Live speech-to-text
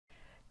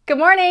Good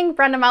morning,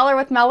 Brenda Meller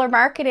with Meller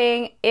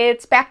Marketing.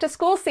 It's back to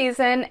school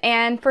season,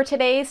 and for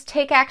today's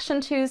Take Action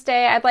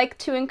Tuesday, I'd like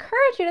to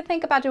encourage you to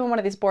think about doing one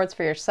of these boards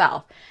for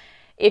yourself.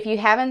 If you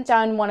haven't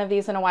done one of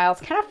these in a while, it's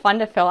kind of fun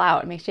to fill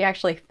out. It makes you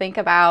actually think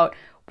about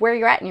where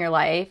you're at in your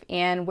life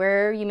and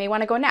where you may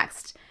want to go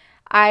next.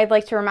 I'd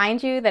like to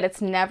remind you that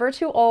it's never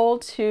too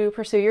old to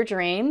pursue your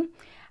dream.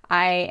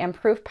 I am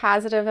proof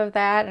positive of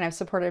that, and I've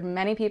supported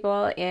many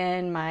people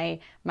in my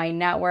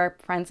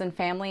network, friends and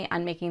family,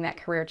 on making that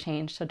career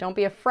change. So don't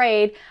be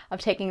afraid of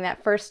taking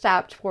that first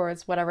step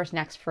towards whatever's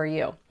next for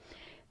you.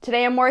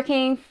 Today I'm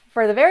working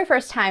for the very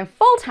first time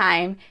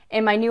full-time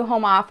in my new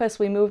home office.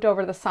 We moved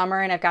over the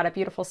summer and I've got a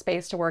beautiful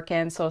space to work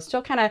in, so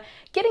still kind of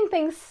getting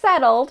things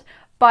settled,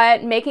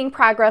 but making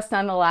progress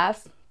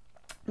nonetheless.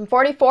 I'm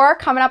 44,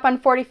 coming up on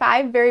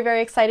 45, very,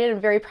 very excited and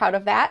very proud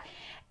of that.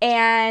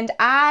 And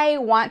I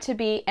want to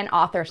be an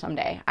author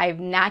someday. I've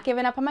not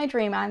given up on my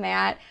dream on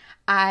that.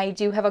 I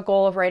do have a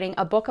goal of writing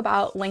a book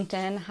about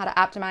LinkedIn, how to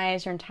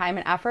optimize your time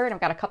and effort. I've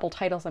got a couple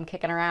titles I'm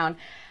kicking around,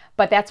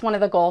 but that's one of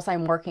the goals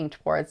I'm working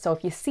towards. So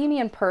if you see me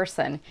in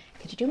person,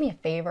 could you do me a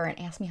favor and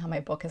ask me how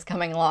my book is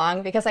coming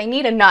along? Because I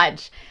need a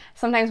nudge.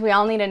 Sometimes we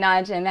all need a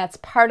nudge, and that's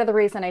part of the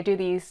reason I do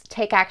these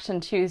Take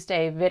Action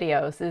Tuesday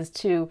videos, is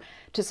to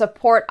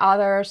support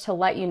others, to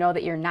let you know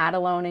that you're not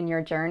alone in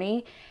your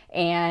journey.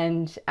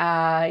 And,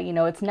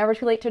 it's never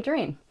too late to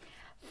dream.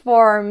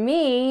 For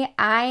me,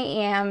 I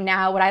am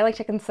now what I like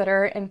to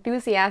consider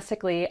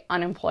enthusiastically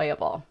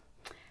unemployable.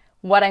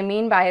 What I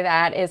mean by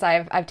that is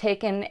I've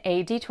taken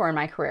a detour in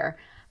my career.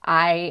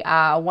 I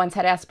once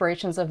had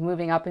aspirations of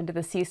moving up into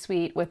the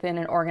C-suite within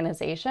an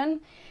organization.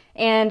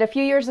 And a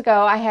few years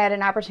ago, I had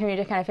an opportunity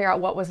to kind of figure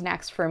out what was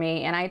next for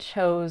me, and I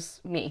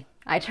chose me.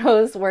 I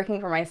chose working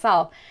for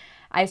myself.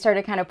 I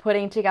started kind of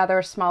putting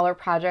together smaller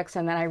projects,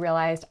 and then I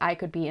realized I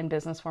could be in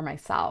business for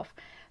myself.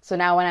 So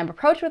now when I'm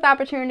approached with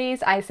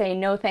opportunities, I say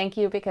no thank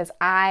you, because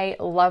I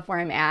love where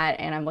I'm at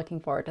and I'm looking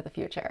forward to the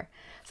future.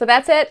 So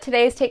that's it.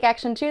 Today's Take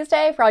Action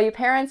Tuesday for all you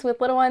parents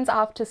with little ones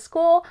off to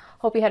school.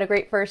 Hope you had a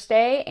great first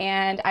day,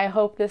 and I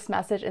hope this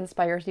message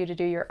inspires you to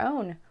do your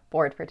own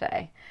board for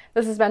today.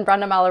 This has been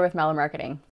Brenda Meller with Meller Marketing.